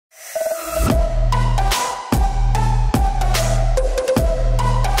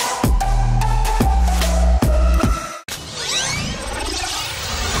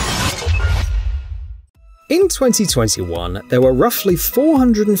In 2021, there were roughly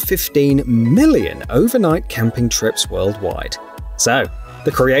 415 million overnight camping trips worldwide. So,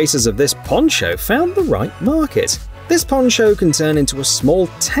 the creators of this poncho found the right market. This poncho can turn into a small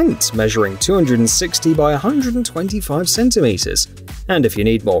tent measuring 260 by 125 centimeters. And if you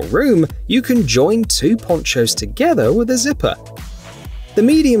need more room, you can join two ponchos together with a zipper. The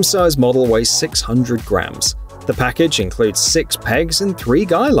medium-sized model weighs 600 grams. The package includes 6 pegs and 3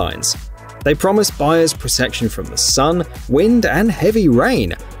 guy lines. They promise buyers protection from the sun, wind, and heavy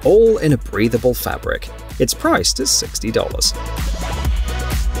rain, all in a breathable fabric. It's priced at $60.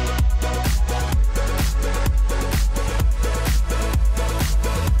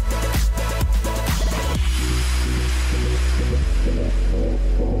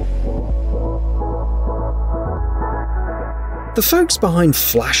 The folks behind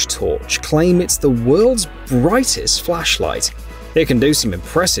Flash Torch claim it's the world's brightest flashlight. It can do some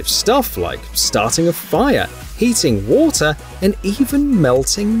impressive stuff like starting a fire, heating water, and even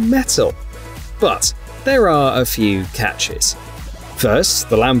melting metal. But there are a few catches. First,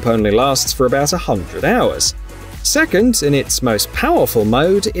 the lamp only lasts for about 100 hours. Second, in its most powerful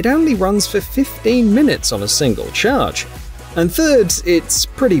mode, it only runs for 15 minutes on a single charge. And third, it's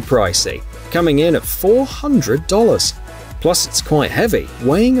pretty pricey, coming in at $400. Plus, it's quite heavy,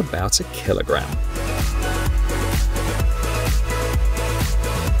 weighing about a kilogram.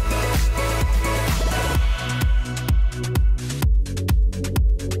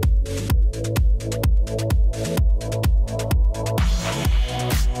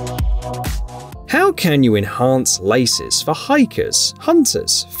 How can you enhance laces for hikers,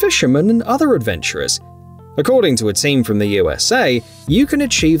 hunters, fishermen, and other adventurers? According to a team from the USA, you can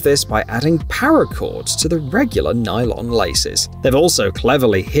achieve this by adding paracord to the regular nylon laces. They've also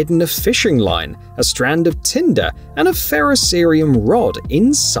cleverly hidden a fishing line, a strand of tinder, and a ferrocerium rod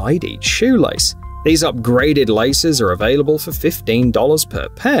inside each shoelace. These upgraded laces are available for $15 per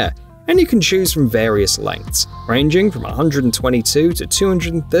pair, and you can choose from various lengths, ranging from 122 to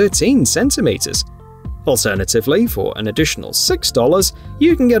 213 centimeters. Alternatively, for an additional $6,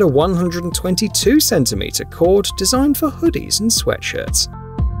 you can get a 122cm cord designed for hoodies and sweatshirts.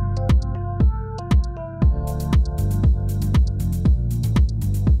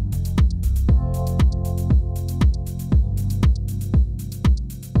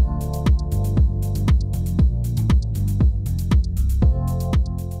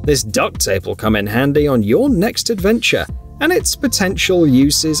 This duct tape will come in handy on your next adventure, and its potential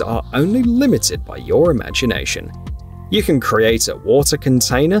uses are only limited by your imagination. You can create a water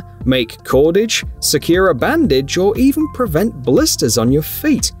container, make cordage, secure a bandage, or even prevent blisters on your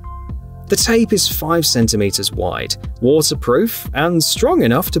feet. The tape is 5 centimeters wide, waterproof, and strong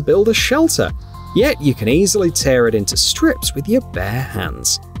enough to build a shelter, yet you can easily tear it into strips with your bare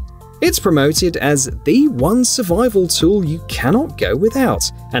hands. It's promoted as the one survival tool you cannot go without,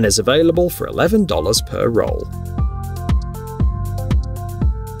 and is available for $11 per roll.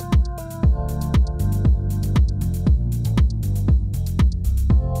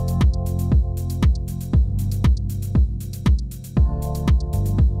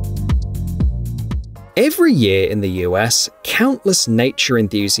 Every year in the US, countless nature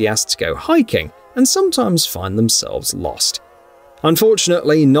enthusiasts go hiking and sometimes find themselves lost.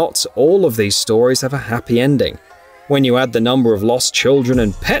 Unfortunately, not all of these stories have a happy ending. When you add the number of lost children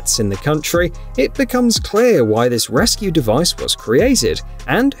and pets in the country, it becomes clear why this rescue device was created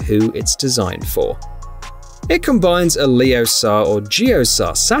and who it's designed for. It combines a LEOSAR or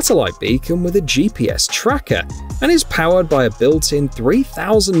GEOSAR satellite beacon with a GPS tracker, and is powered by a built-in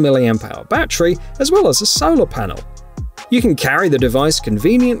 3000 mAh battery as well as a solar panel. You can carry the device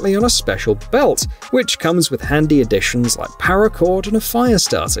conveniently on a special belt, which comes with handy additions like paracord and a fire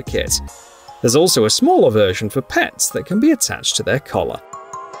starter kit. There's also a smaller version for pets that can be attached to their collar.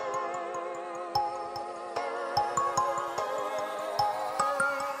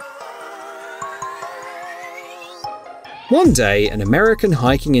 One day, an American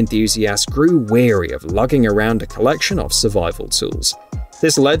hiking enthusiast grew weary of lugging around a collection of survival tools.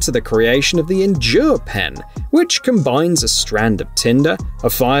 This led to the creation of the Endure Pen, which combines a strand of tinder, a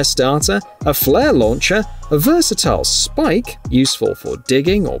fire starter, a flare launcher, a versatile spike, useful for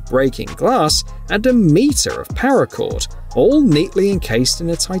digging or breaking glass, and a meter of paracord, all neatly encased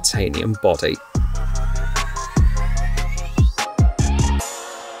in a titanium body.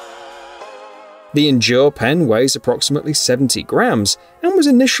 The Endure Pen weighs approximately 70 grams and was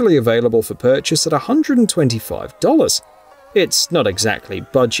initially available for purchase at $125. It's not exactly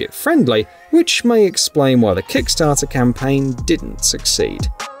budget-friendly, which may explain why the Kickstarter campaign didn't succeed.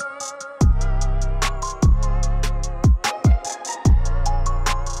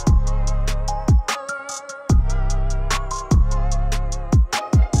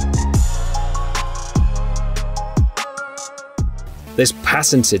 This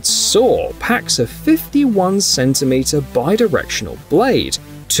patented saw packs a 51cm bidirectional blade,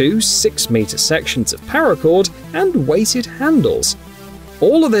 two 6-meter sections of paracord, and weighted handles.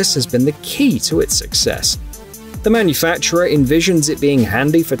 All of this has been the key to its success. The manufacturer envisions it being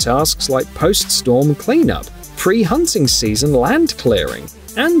handy for tasks like post-storm cleanup, pre-hunting season land clearing,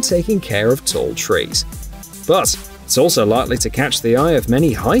 and taking care of tall trees. But it's also likely to catch the eye of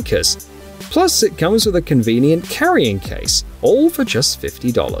many hikers. Plus, it comes with a convenient carrying case, all for just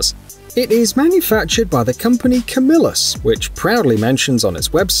 $50. It is manufactured by the company Camillus, which proudly mentions on its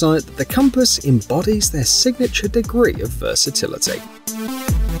website that the compass embodies their signature degree of versatility.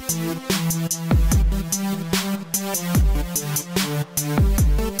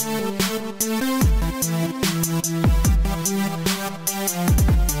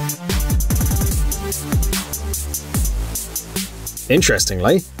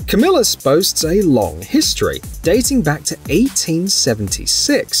 Interestingly, Camillus boasts a long history, dating back to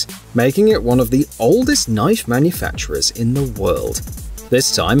 1876, making it one of the oldest knife manufacturers in the world.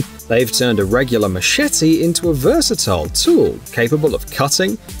 This time, they've turned a regular machete into a versatile tool capable of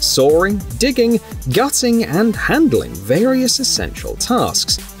cutting, sawing, digging, gutting, and handling various essential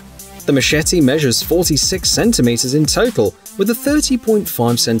tasks. The machete measures 46 centimeters in total, with a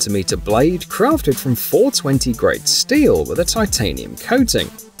 30.5 centimeter blade crafted from 420 grade steel with a titanium coating,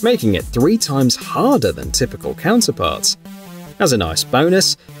 making it 3 times harder than typical counterparts. As a nice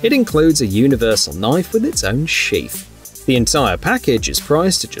bonus, it includes a universal knife with its own sheath. The entire package is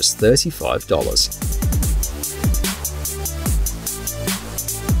priced at just $35.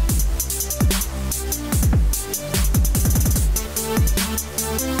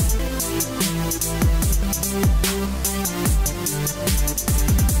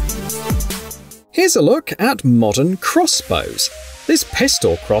 Here's a look at modern crossbows. This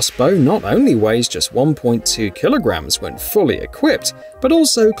pistol crossbow not only weighs just 1.2 kilograms when fully equipped, but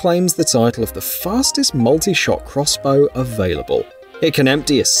also claims the title of the fastest multi-shot crossbow available. It can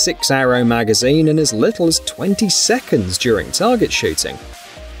empty a 6-arrow magazine in as little as 20 seconds during target shooting.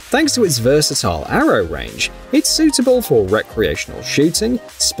 Thanks to its versatile arrow range, it's suitable for recreational shooting,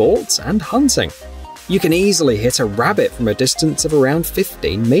 sports, and hunting. You can easily hit a rabbit from a distance of around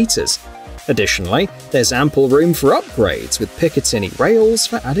 15 meters. Additionally, there's ample room for upgrades with Picatinny rails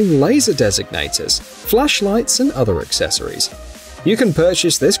for adding laser designators, flashlights, and other accessories. You can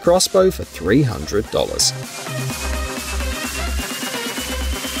purchase this crossbow for $300.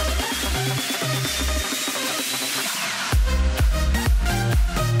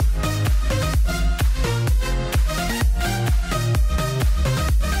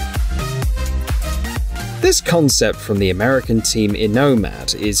 This concept from the American team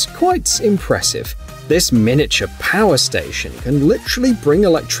Inomad is quite impressive. This miniature power station can literally bring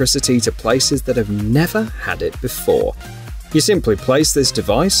electricity to places that have never had it before. You simply place this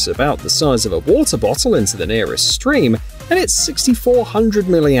device, about the size of a water bottle, into the nearest stream, and its 6400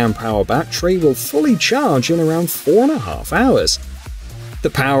 mAh battery will fully charge in around 4.5 hours. The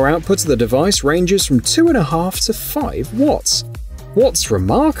power output of the device ranges from 2.5 to 5 watts. What's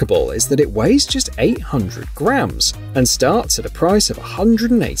remarkable is that it weighs just 800 grams and starts at a price of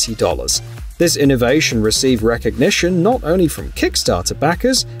 $180. This innovation received recognition not only from Kickstarter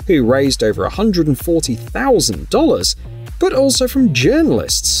backers, who raised over $140,000, but also from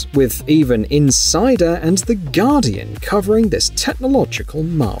journalists, with even Insider and The Guardian covering this technological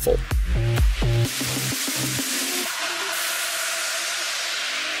marvel.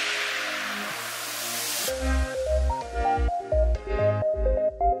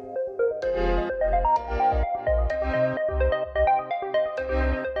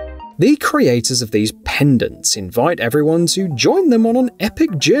 The creators of these pendants invite everyone to join them on an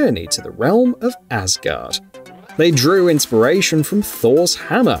epic journey to the realm of Asgard. They drew inspiration from Thor's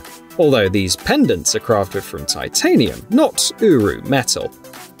hammer, although these pendants are crafted from titanium, not Uru metal.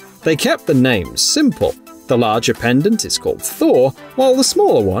 They kept the names simple. The larger pendant is called Thor, while the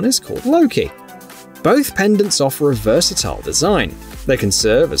smaller one is called Loki. Both pendants offer a versatile design. They can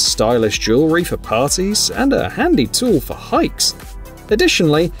serve as stylish jewelry for parties and a handy tool for hikes.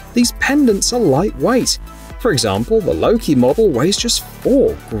 Additionally, these pendants are lightweight. For example, the Loki model weighs just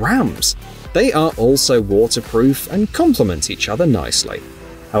 4 grams. They are also waterproof and complement each other nicely.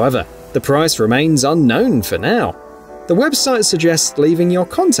 However, the price remains unknown for now. The website suggests leaving your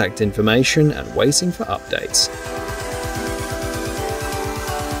contact information and waiting for updates.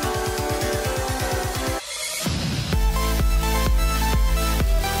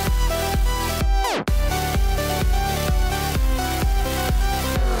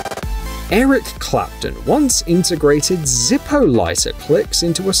 Eric Clapton once integrated Zippo lighter clicks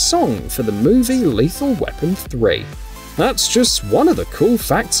into a song for the movie Lethal Weapon 3. That's just one of the cool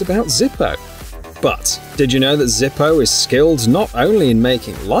facts about Zippo. But did you know that Zippo is skilled not only in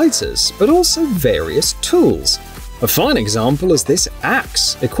making lighters, but also various tools? A fine example is this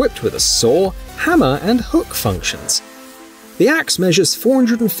axe, equipped with a saw, hammer, and hook functions. The axe measures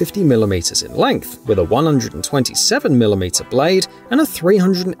 450mm in length, with a 127mm blade and a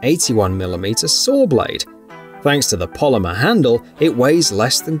 381mm saw blade. Thanks to the polymer handle, it weighs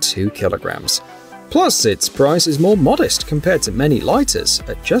less than 2 kilograms. Plus, its price is more modest compared to many lighters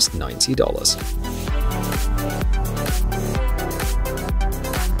at just $90.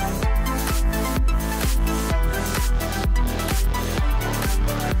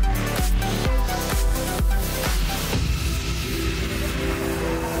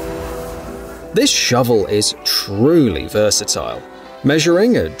 This shovel is truly versatile.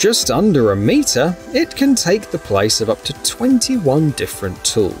 Measuring at just under a meter, it can take the place of up to 21 different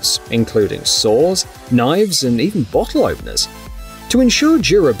tools, including saws, knives, and even bottle openers. To ensure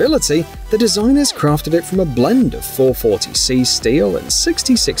durability, the designers crafted it from a blend of 440C steel and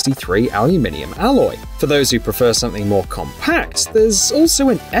 6063 aluminium alloy. For those who prefer something more compact, there's also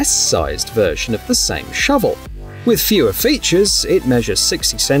an S-sized version of the same shovel. With fewer features, it measures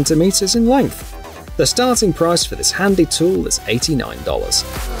 60 centimeters in length. The starting price for this handy tool is $89.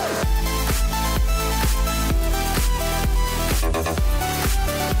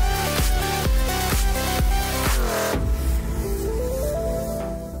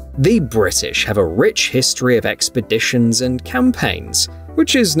 The British have a rich history of expeditions and campaigns,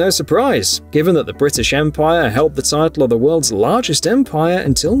 which is no surprise, given that the British Empire held the title of the world's largest empire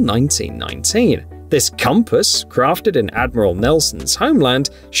until 1919. This compass, crafted in Admiral Nelson's homeland,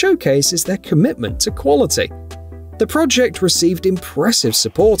 showcases their commitment to quality. The project received impressive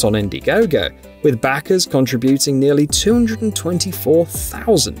support on Indiegogo, with backers contributing nearly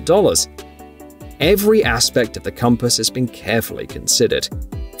 $224,000. Every aspect of the compass has been carefully considered.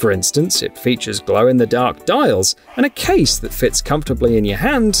 For instance, it features glow-in-the-dark dials and a case that fits comfortably in your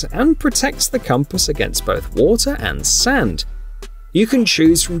hand and protects the compass against both water and sand. You can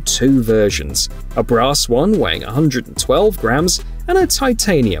choose from 2 versions, a brass one weighing 112 grams and a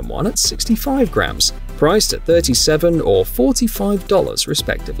titanium one at 65 grams, priced at $37 or $45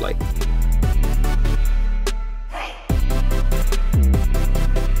 respectively.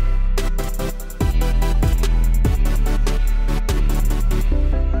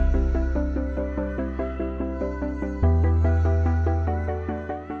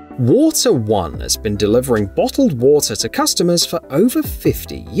 Water One has been delivering bottled water to customers for over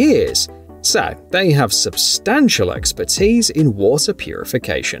 50 years, so they have substantial expertise in water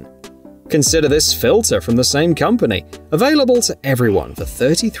purification. Consider this filter from the same company, available to everyone for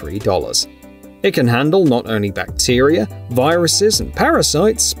 $33. It can handle not only bacteria, viruses, and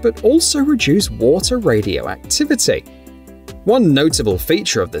parasites, but also reduce water radioactivity. One notable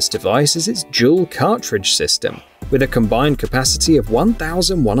feature of this device is its dual cartridge system, with a combined capacity of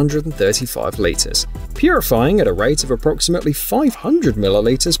 1,135 litres, purifying at a rate of approximately 500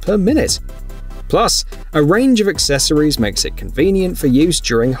 millilitres per minute. Plus, a range of accessories makes it convenient for use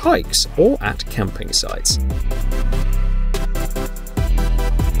during hikes or at camping sites.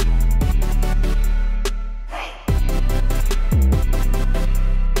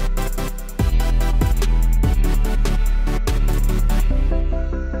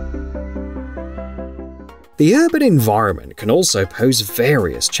 The urban environment can also pose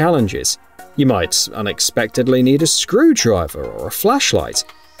various challenges. You might unexpectedly need a screwdriver or a flashlight.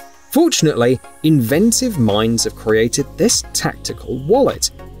 Fortunately, inventive minds have created this tactical wallet.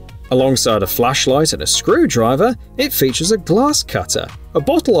 Alongside a flashlight and a screwdriver, it features a glass cutter, a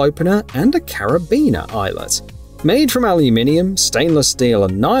bottle opener, and a carabiner eyelet. Made from aluminium, stainless steel,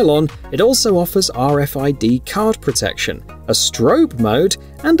 and nylon, it also offers RFID card protection, a strobe mode,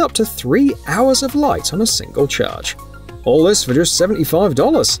 and up to 3 hours of light on a single charge. All this for just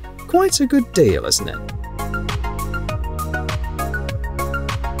 $75. Quite a good deal, isn't it?